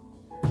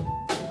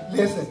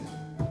 Listen,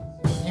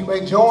 you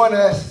may join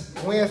us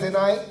Wednesday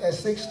night at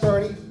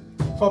 6:30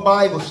 for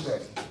Bible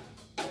study,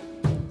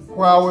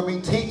 where I will be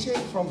teaching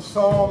from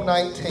Psalm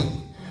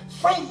 19.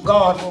 Thank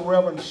God for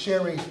Reverend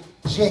Sherry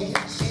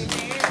Jenkins,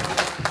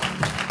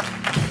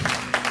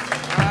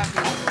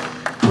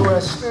 who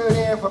has stood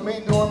in for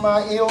me during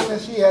my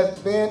illness. She has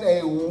been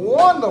a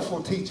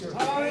wonderful teacher,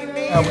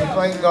 and we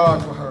thank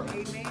God for her.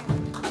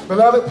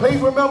 Beloved, please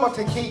remember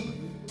to keep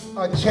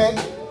a check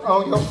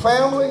on your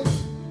family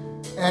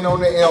and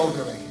on the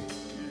elderly.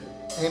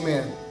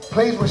 Amen.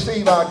 Please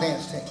receive our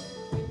dance team.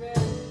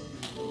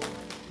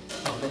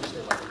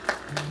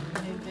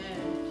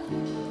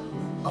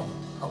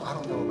 I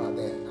don't know about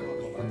that.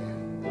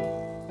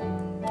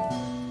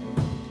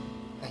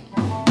 Thank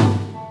you.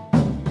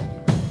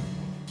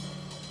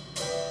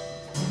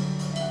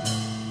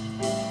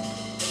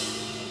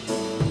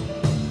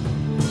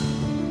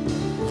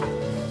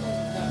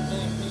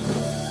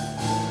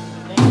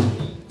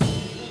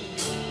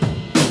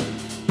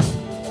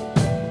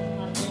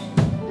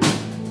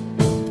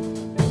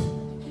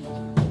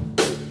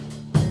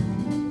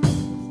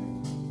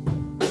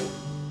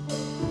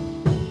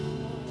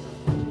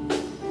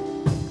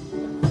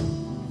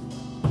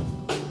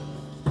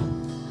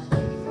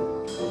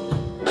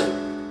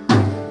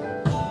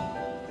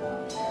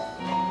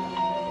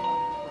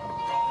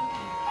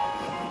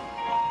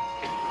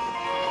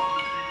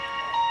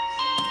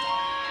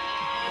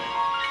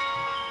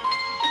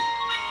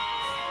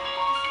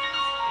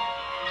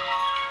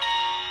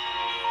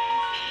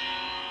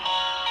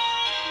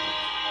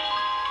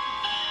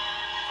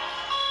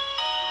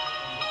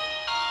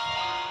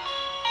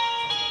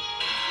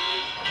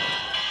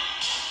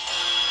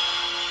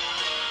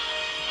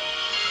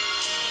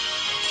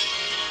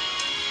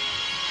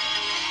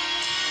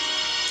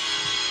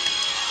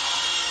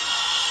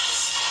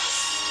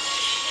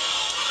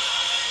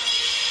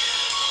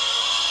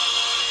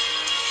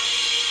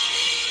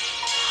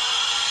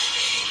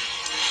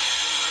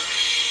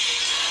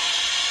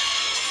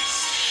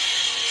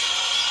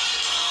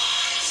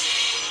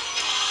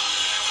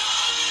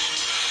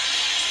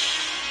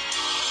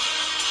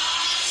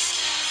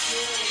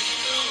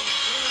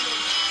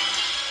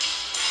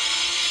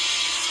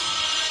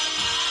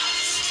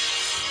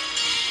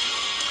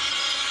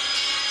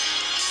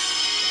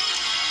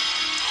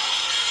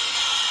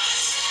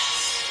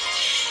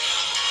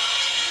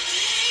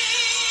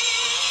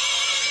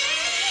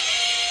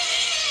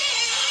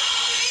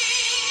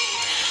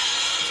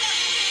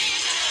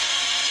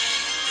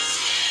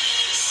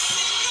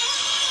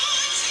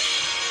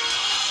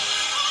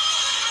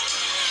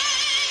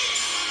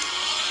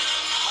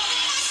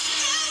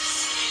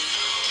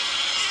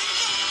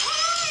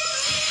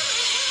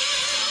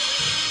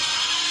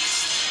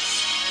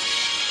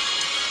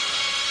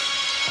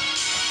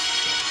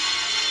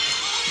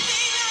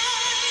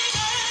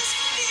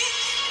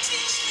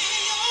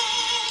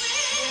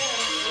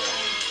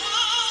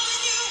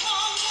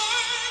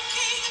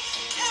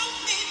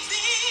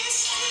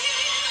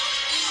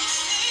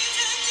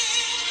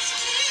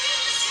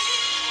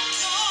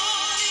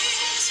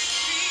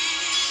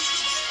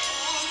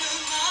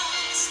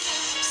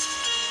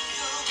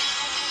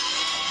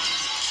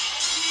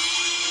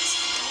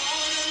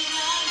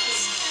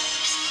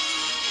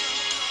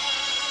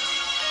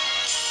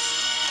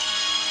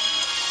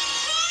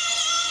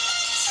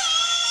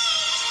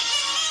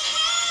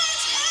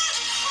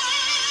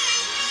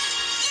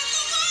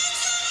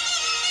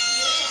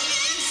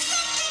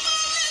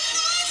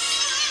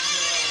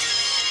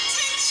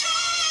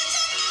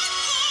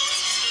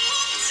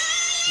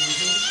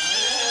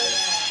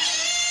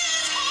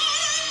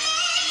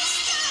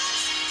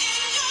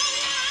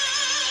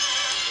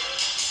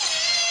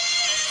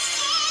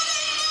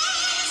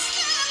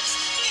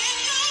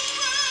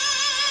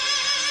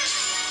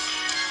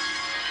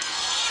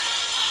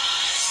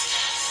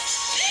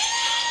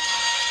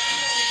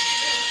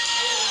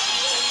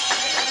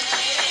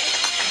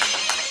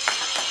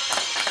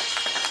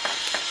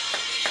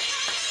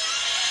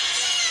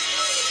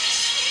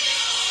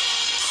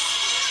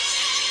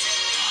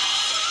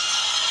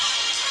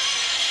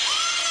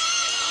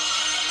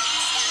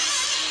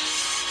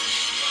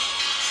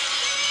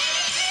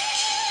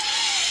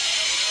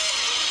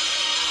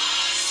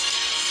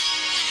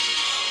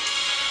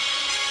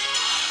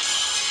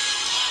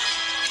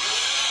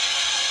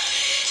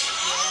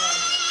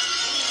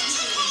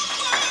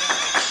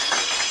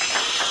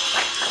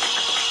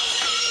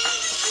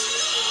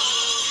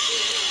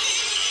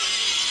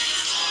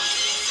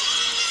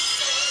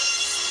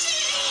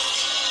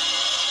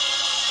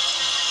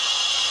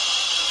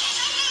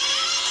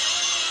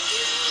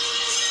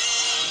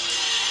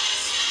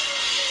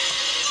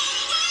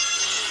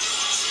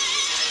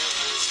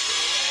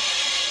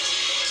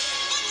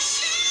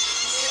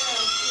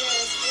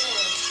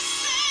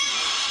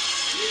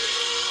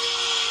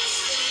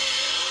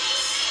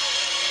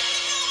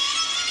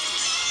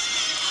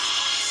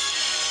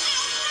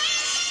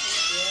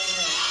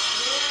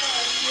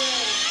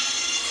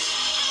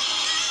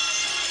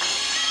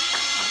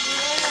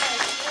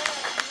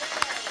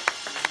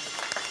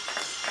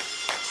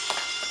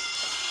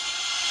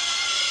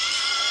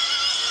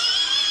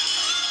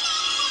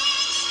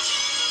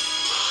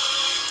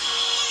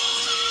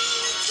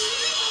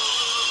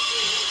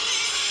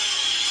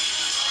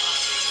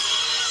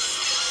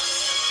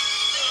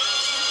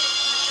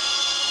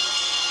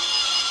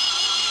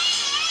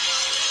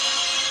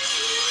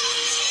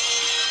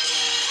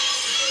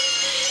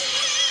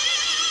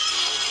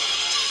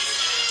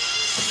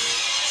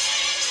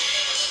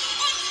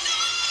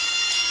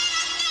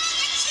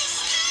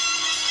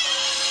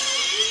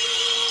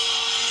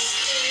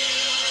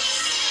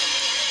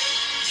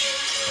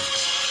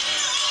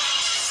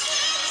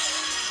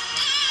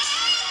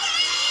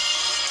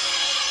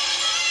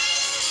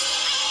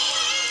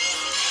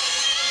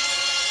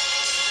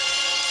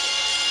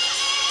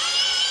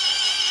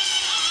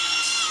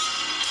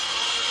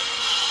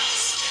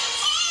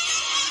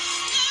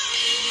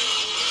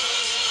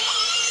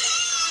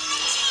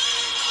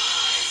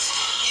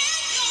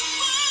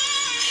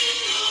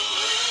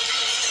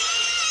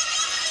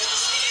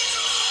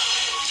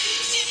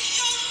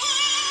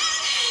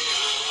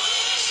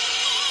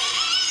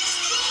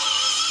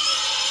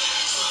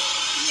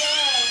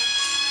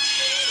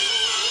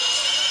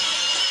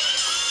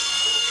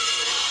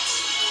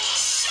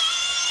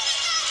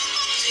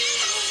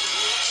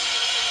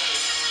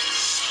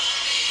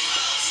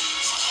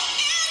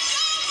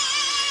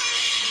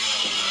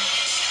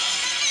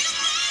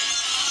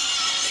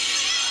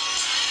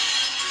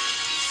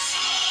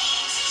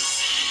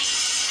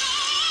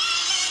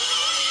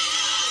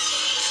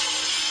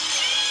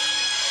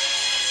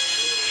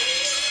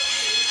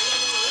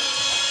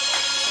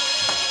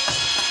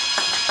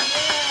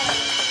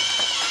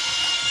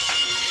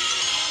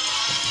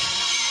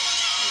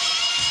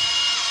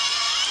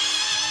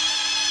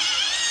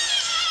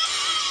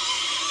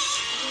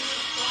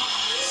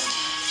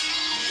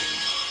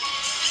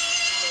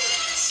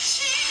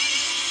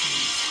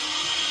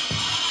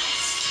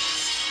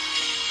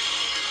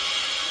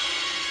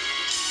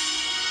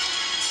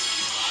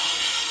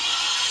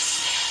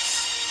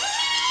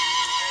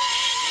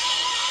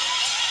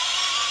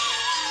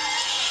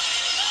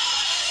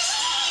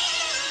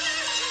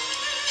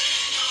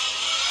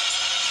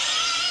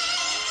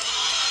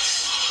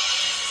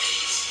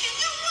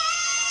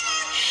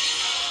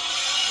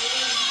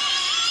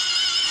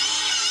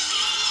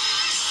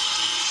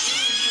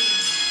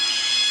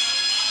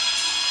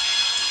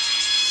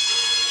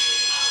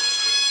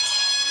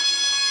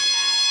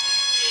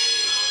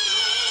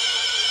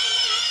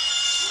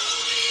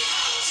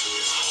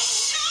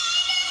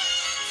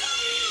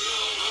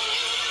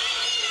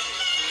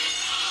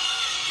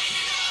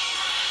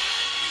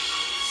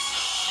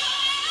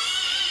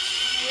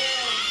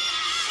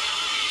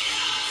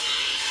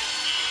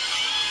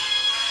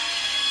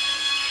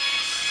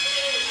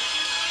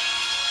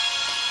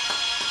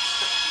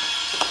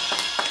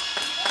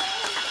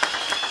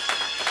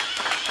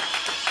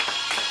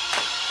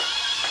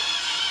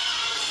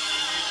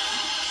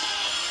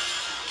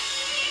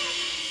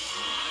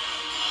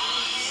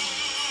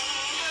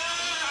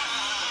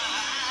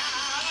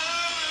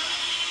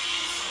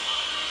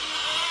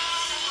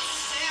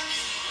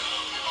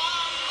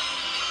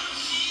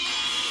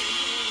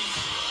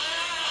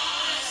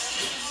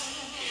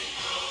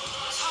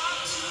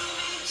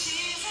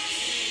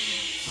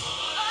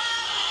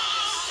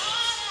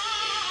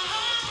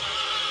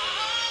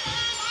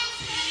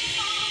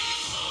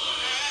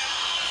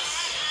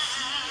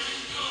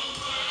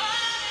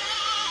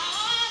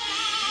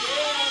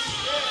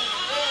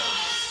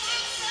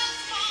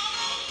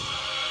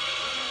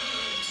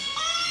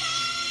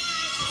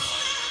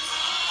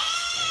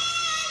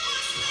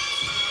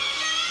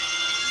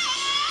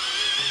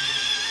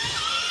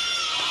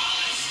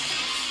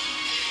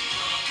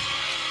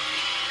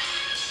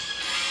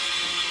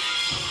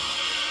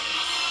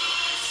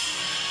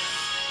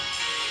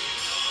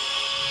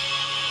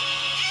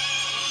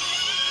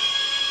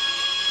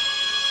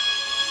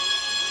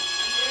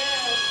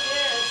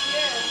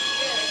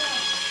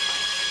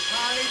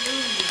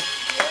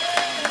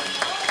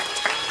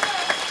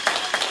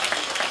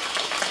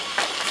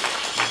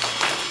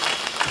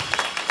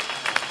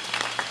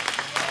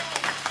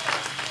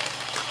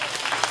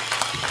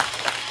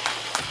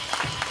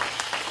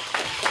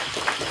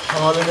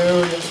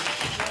 Hallelujah.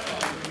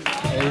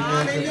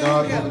 Amen. To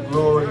God be the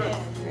glory.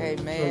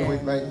 Amen. So we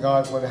thank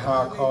God for the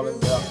high calling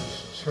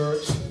Baptist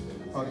Church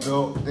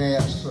adult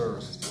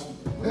dancers.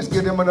 Let's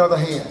give them another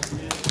hand.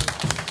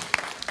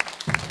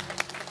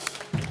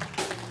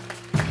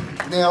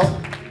 Now,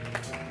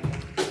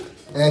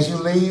 as you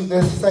leave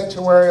this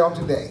sanctuary on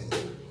today,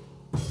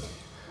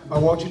 I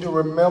want you to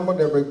remember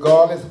that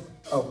regardless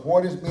of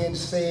what is being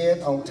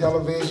said on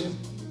television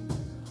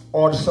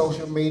or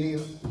social media,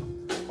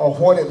 or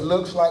what it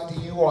looks like to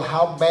you, or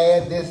how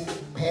bad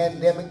this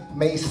pandemic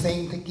may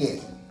seem to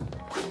get,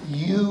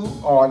 you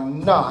are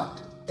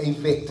not a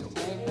victim.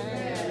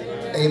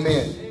 Amen.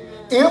 Amen.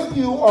 If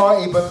you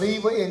are a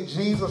believer in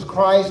Jesus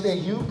Christ,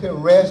 then you can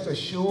rest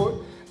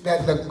assured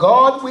that the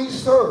God we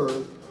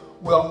serve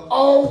will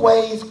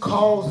always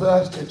cause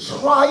us to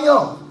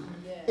triumph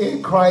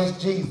in Christ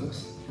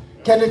Jesus.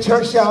 Can the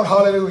church shout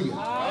hallelujah?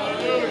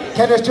 Hallelujah.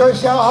 Can the church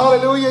shout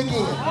hallelujah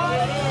again?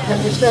 Hallelujah.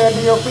 Can you stand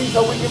to your feet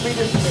so we can be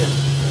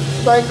dismissed?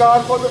 Thank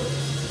God for the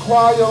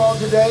choir on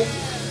today.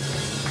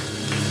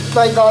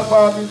 Thank God for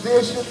our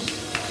musicians.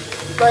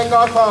 Thank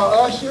God for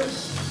our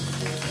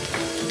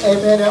ushers.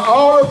 Amen. And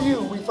all of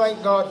you, we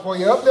thank God for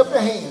you. Uplift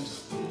your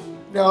hands.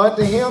 Now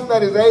unto him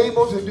that is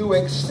able to do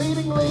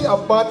exceedingly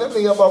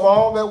abundantly above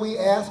all that we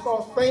ask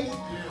or think,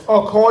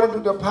 according to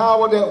the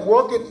power that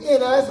worketh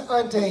in us,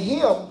 unto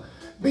him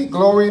be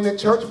glory in the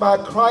church by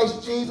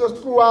Christ Jesus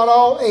throughout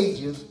all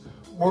ages,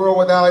 world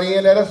without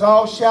end. Let us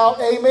all shout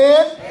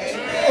amen.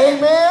 Amen.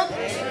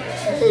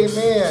 Amen.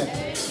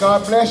 Amen.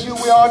 God bless you.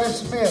 We are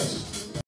dismissed.